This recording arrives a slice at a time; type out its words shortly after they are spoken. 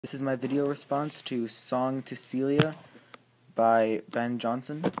This is my video response to Song to Celia by Ben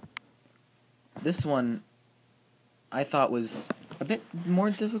Johnson. This one I thought was a bit more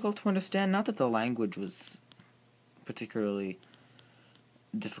difficult to understand. Not that the language was particularly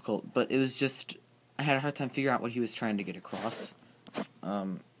difficult, but it was just, I had a hard time figuring out what he was trying to get across.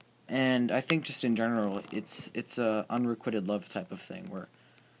 And I think just in general, it's a unrequited love type of thing, where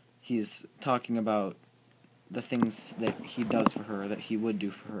he's talking about the things that he does for her, that he would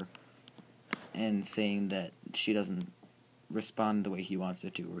do for her, and saying that she doesn't respond the way he wants her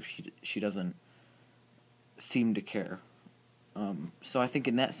to, or she doesn't seem to care. So I think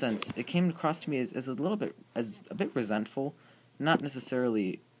in that sense, it came across to me as a bit resentful, not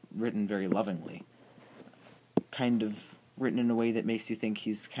necessarily written very lovingly, kind of written in a way that makes you think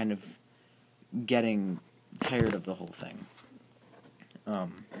he's kind of getting tired of the whole thing.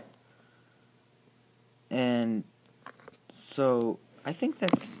 And so I think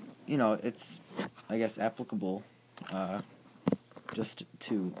that's, it's, I guess, applicable just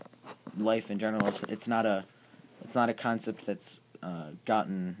to life in general. It's not a concept that's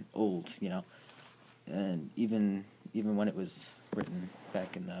gotten old, and even when it was written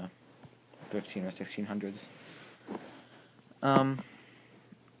back in the 13 or 1600s.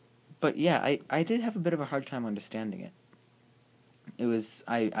 But yeah, I did have a bit of a hard time understanding it. It was,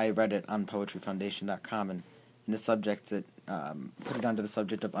 I read it on poetryfoundation.com, and in the subject it put it under the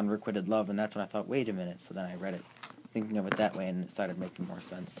subject of unrequited love, and that's when I thought, wait a minute. So then I read it thinking of it that way, and it started making more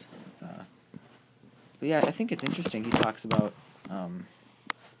sense. But yeah, I think it's interesting. He talks about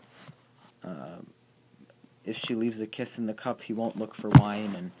if she leaves a kiss in the cup, he won't look for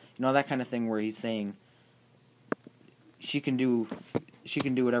wine, and that kind of thing, where he's saying she can do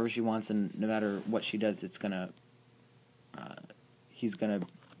whatever she wants, and no matter what she does, he's gonna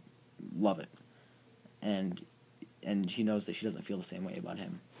love it, and he knows that she doesn't feel the same way about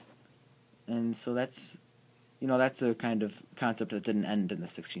him, and so that's a kind of concept that didn't end in the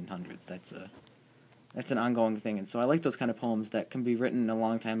 1600s. That's an ongoing thing, and so I like those kind of poems that can be written a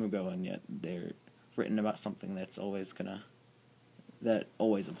long time ago, and yet they're written about something that always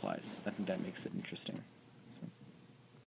applies. I think that makes it interesting.